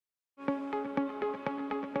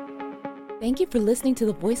Thank you for listening to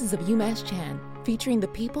the Voices of UMass Chan, featuring the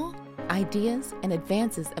people, ideas, and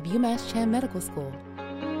advances of UMass Chan Medical School.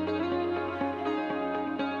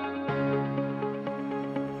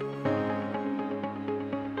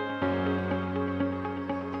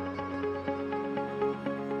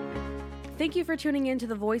 Thank you for tuning in to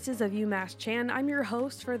the Voices of UMass Chan. I'm your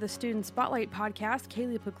host for the Student Spotlight podcast,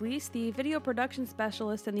 Kaylee Pugliese, the video production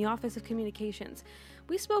specialist in the Office of Communications.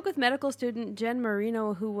 We spoke with medical student Jen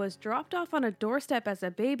Marino, who was dropped off on a doorstep as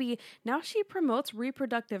a baby. Now she promotes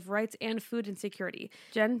reproductive rights and food insecurity.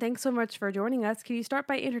 Jen, thanks so much for joining us. Can you start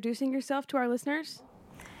by introducing yourself to our listeners?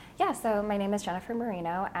 Yeah, so my name is Jennifer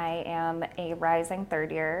Marino. I am a rising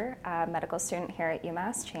third-year medical student here at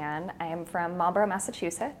UMass Chan. I am from Marlborough,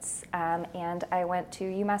 Massachusetts, and I went to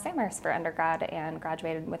UMass Amherst for undergrad and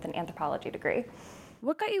graduated with an anthropology degree.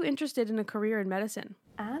 What got you interested in a career in medicine?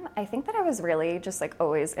 I think that I was really just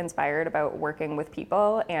always inspired about working with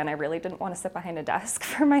people, and I really didn't want to sit behind a desk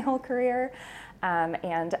for my whole career.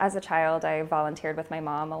 And as a child, I volunteered with my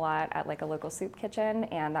mom a lot at a local soup kitchen,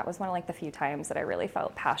 and that was one of the few times that I really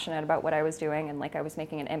felt passionate about what I was doing and I was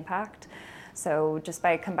making an impact. So just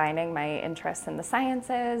by combining my interests in the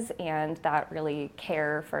sciences and that really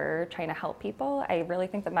care for trying to help people, I really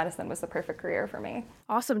think that medicine was the perfect career for me.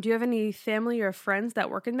 Awesome. Do you have any family or friends that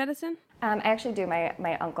work in medicine? I actually do.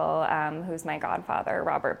 My uncle, who's my godfather,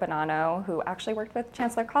 Robert Bonanno, who actually worked with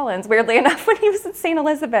Chancellor Collins, weirdly enough, when he was at St.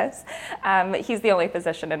 Elizabeth's. He's the only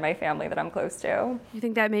physician in my family that I'm close to. You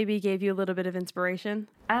think that maybe gave you a little bit of inspiration?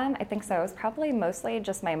 I think so. It was probably mostly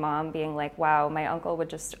just my mom being wow, my uncle would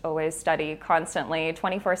just always study constantly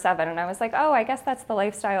 24/7. And I was oh, I guess that's the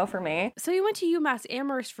lifestyle for me. So you went to UMass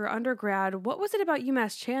Amherst for undergrad. What was it about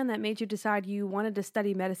UMass Chan that made you decide you wanted to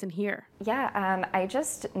study medicine here? Yeah, I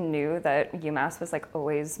just knew that UMass was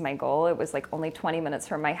always my goal. It was only 20 minutes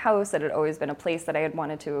from my house. It had always been a place that I had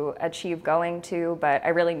wanted to achieve going to, but I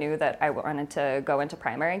really knew that I wanted to go into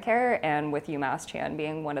primary care, and with UMass Chan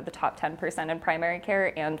being one of the top 10% in primary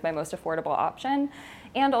care and my most affordable option,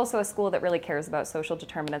 and also a school that really cares about social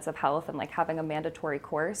determinants of health and having a mandatory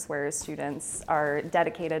course where students are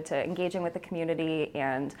dedicated to engaging with the community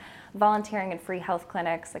and volunteering in free health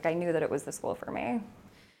clinics, I knew that it was the school for me.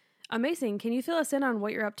 Amazing. Can you fill us in on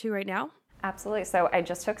what you're up to right now? Absolutely. So I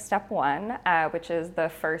just took step one, which is the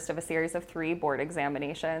first of a series of 3 board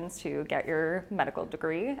examinations to get your medical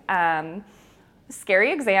degree.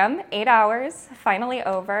 Scary exam, 8 hours, finally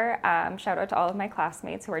over. Shout out to all of my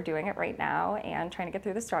classmates who are doing it right now and trying to get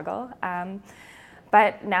through the struggle.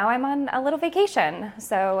 But now I'm on a little vacation,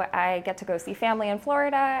 so I get to go see family in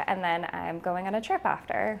Florida, and then I'm going on a trip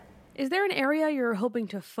after. Is there an area you're hoping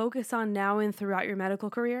to focus on now and throughout your medical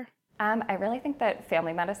career? I really think that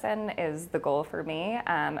family medicine is the goal for me,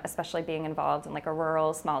 especially being involved in a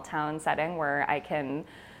rural, small town setting where I can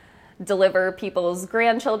deliver people's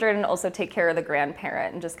grandchildren and also take care of the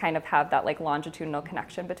grandparent and just kind of have that longitudinal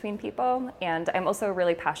connection between people. And I'm also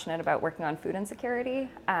really passionate about working on food insecurity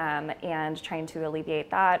and trying to alleviate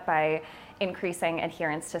that by increasing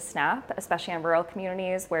adherence to SNAP, especially in rural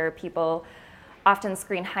communities where people often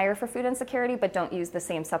screen higher for food insecurity but don't use the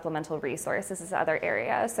same supplemental resources as other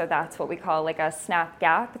areas. So that's what we call a SNAP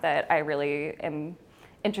gap that I really am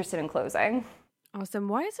interested in closing. Awesome.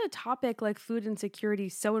 Why is a topic like food insecurity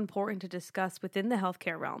so important to discuss within the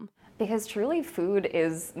healthcare realm? Because truly food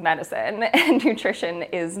is medicine and nutrition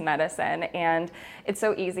is medicine. And it's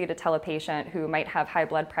so easy to tell a patient who might have high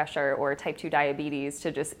blood pressure or type 2 diabetes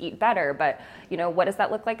to just eat better. But, what does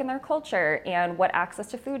that look like in their culture? And what access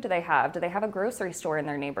to food do they have? Do they have a grocery store in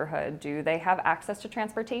their neighborhood? Do they have access to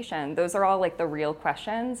transportation? Those are all the real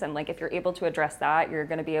questions. And if you're able to address that, you're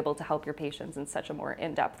going to be able to help your patients in such a more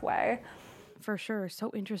in-depth way. For sure.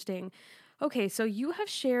 So interesting. Okay, so you have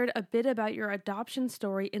shared a bit about your adoption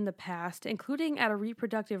story in the past, including at a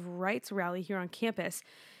reproductive rights rally here on campus.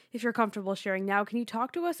 If you're comfortable sharing now, can you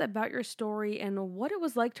talk to us about your story and what it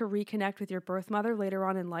was like to reconnect with your birth mother later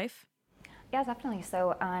on in life? Yeah, definitely.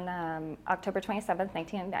 So on October 27th,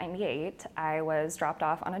 1998, I was dropped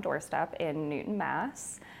off on a doorstep in Newton,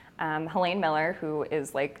 Mass. Helene Miller, who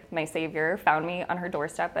is my savior, found me on her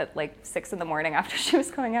doorstep at 6 in the morning after she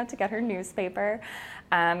was going out to get her newspaper.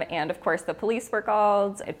 And of course the police were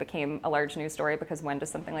called. It became a large news story because when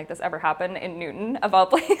does something like this ever happen in Newton, of all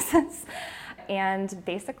places? And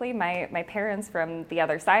basically my parents from the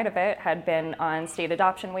other side of it had been on state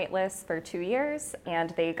adoption wait lists for 2 years,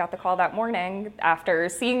 and they got the call that morning after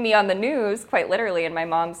seeing me on the news, quite literally, and my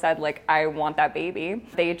mom said, I want that baby.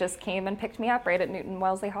 They just came and picked me up right at Newton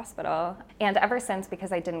Wellesley Hospital. And ever since,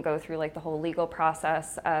 because I didn't go through the whole legal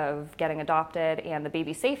process of getting adopted and the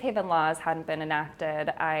baby safe haven laws hadn't been enacted,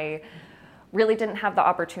 I really didn't have the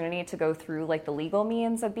opportunity to go through like the legal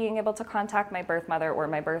means of being able to contact my birth mother or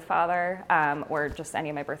my birth father, or just any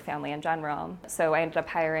of my birth family in general. So I ended up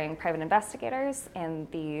hiring private investigators in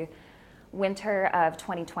the winter of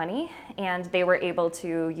 2020, and they were able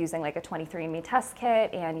to, using like a 23andMe test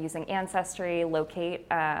kit and using Ancestry, locate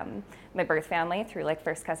my birth family through like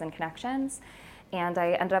first cousin connections. And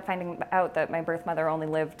I ended up finding out that my birth mother only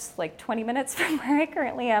lived like 20 minutes from where I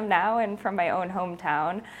currently am now and from my own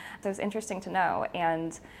hometown. So it was interesting to know.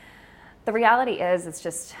 And the reality is, it's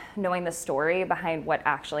just knowing the story behind what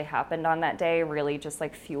actually happened on that day really just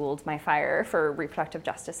like fueled my fire for reproductive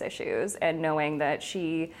justice issues, and knowing that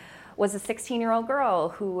she was a 16-year-old girl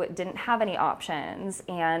who didn't have any options,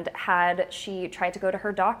 and had she tried to go to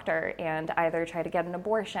her doctor and either try to get an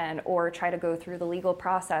abortion or try to go through the legal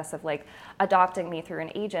process of like adopting me through an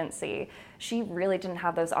agency, she really didn't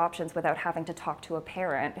have those options without having to talk to a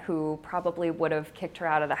parent who probably would have kicked her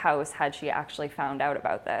out of the house had she actually found out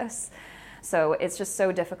about this. So it's just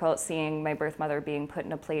so difficult seeing my birth mother being put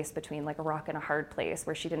in a place between like a rock and a hard place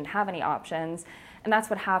where she didn't have any options. And that's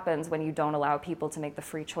what happens when you don't allow people to make the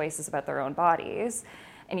free choices about their own bodies.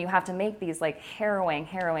 And you have to make these like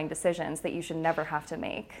harrowing decisions that you should never have to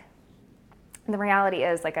make. And the reality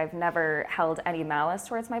is, like, I've never held any malice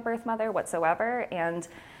towards my birth mother whatsoever. And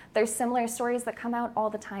there's similar stories that come out all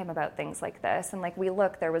the time about things like this. And like,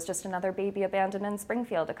 there was just another baby abandoned in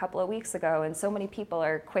Springfield a couple of weeks ago, and so many people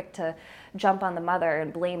are quick to jump on the mother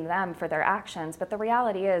and blame them for their actions. But the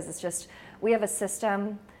reality is, it's just, we have a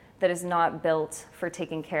system that is not built for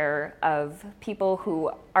taking care of people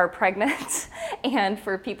who are pregnant and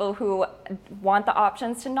for people who want the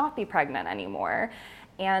options to not be pregnant anymore.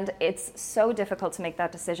 And it's so difficult to make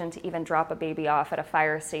that decision to even drop a baby off at a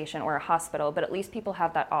fire station or a hospital, but at least people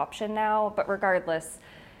have that option now. But regardless,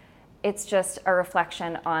 it's just a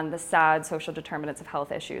reflection on the sad social determinants of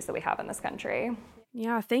health issues that we have in this country.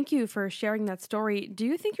 Yeah, thank you for sharing that story. Do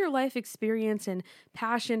you think your life experience and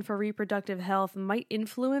passion for reproductive health might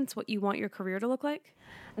influence what you want your career to look like?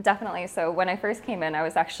 Definitely. So when I first came in, I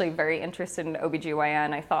was actually very interested in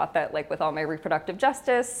OBGYN. I thought that, like, with all my reproductive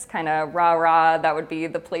justice, kind of rah-rah, that would be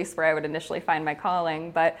the place where I would initially find my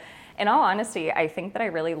calling. But in all honesty, I think that I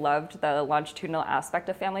really loved the longitudinal aspect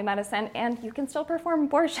of family medicine, and you can still perform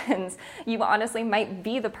abortions. You honestly might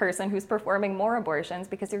be the person who's performing more abortions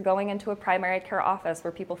because you're going into a primary care office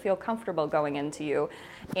where people feel comfortable going into you.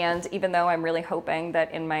 And even though I'm really hoping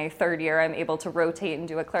that in my third year I'm able to rotate and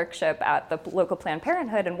do a clerkship at the local Planned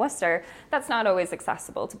Parenthood in Worcester, that's not always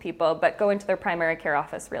accessible to people, but going to their primary care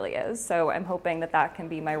office really is. So I'm hoping that that can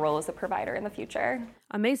be my role as a provider in the future.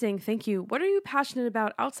 Amazing. Thank you. What are you passionate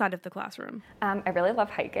about outside of the classroom? I really love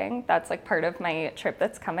hiking. That's like part of my trip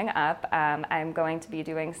that's coming up. I'm going to be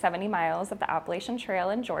doing 70 miles of the Appalachian Trail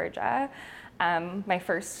in Georgia. My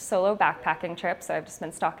first solo backpacking trip, so I've just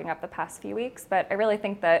been stocking up the past few weeks. But I really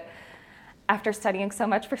think that after studying so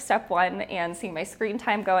much for step one and seeing my screen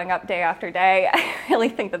time going up day after day, I really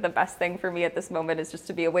think that the best thing for me at this moment is just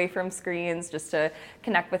to be away from screens, just to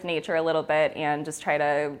connect with nature a little bit and just try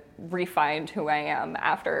to refine who I am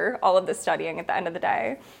after all of this studying at the end of the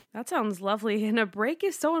day. That sounds lovely, and a break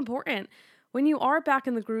is so important. When you are back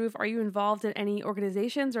in the groove, are you involved in any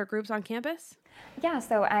organizations or groups on campus? Yeah,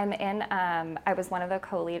 so I was one of the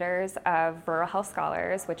co-leaders of Rural Health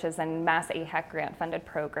Scholars, which is a Mass AHEC grant-funded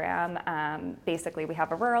program. Basically, we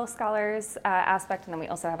have a rural scholars aspect, and then we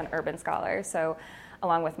also have an urban scholar. So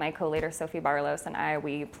along with my co-leader, Sophie Barlos, and I,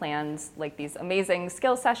 we planned like these amazing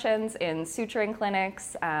skill sessions in suturing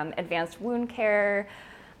clinics, advanced wound care,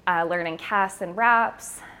 learning casts and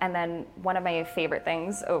wraps. And then one of my favorite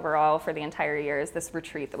things overall for the entire year is this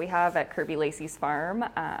retreat that we have at Kirby Lacey's farm,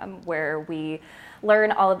 where we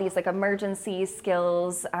learn all of these like emergency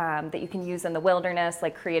skills that you can use in the wilderness,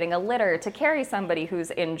 like creating a litter to carry somebody who's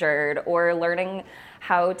injured, or learning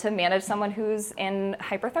how to manage someone who's in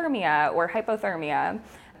hyperthermia or hypothermia.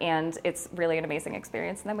 And it's really an amazing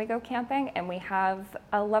experience. And then we go camping and we have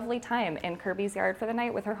a lovely time in Kirby's yard for the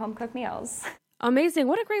night with her home-cooked meals. Amazing.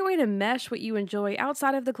 What a great way to mesh what you enjoy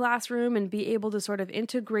outside of the classroom and be able to sort of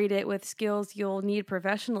integrate it with skills you'll need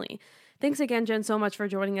professionally. Thanks again, Jen, so much for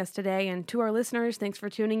joining us today. And to our listeners, thanks for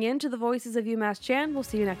tuning in to the Voices of UMass Chan. We'll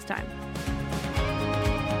see you next time.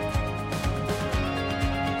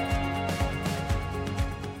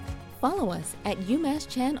 Follow us at UMass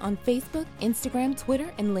Chan on Facebook, Instagram,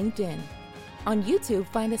 Twitter, and LinkedIn. On YouTube,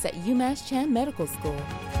 find us at UMass Chan Medical School.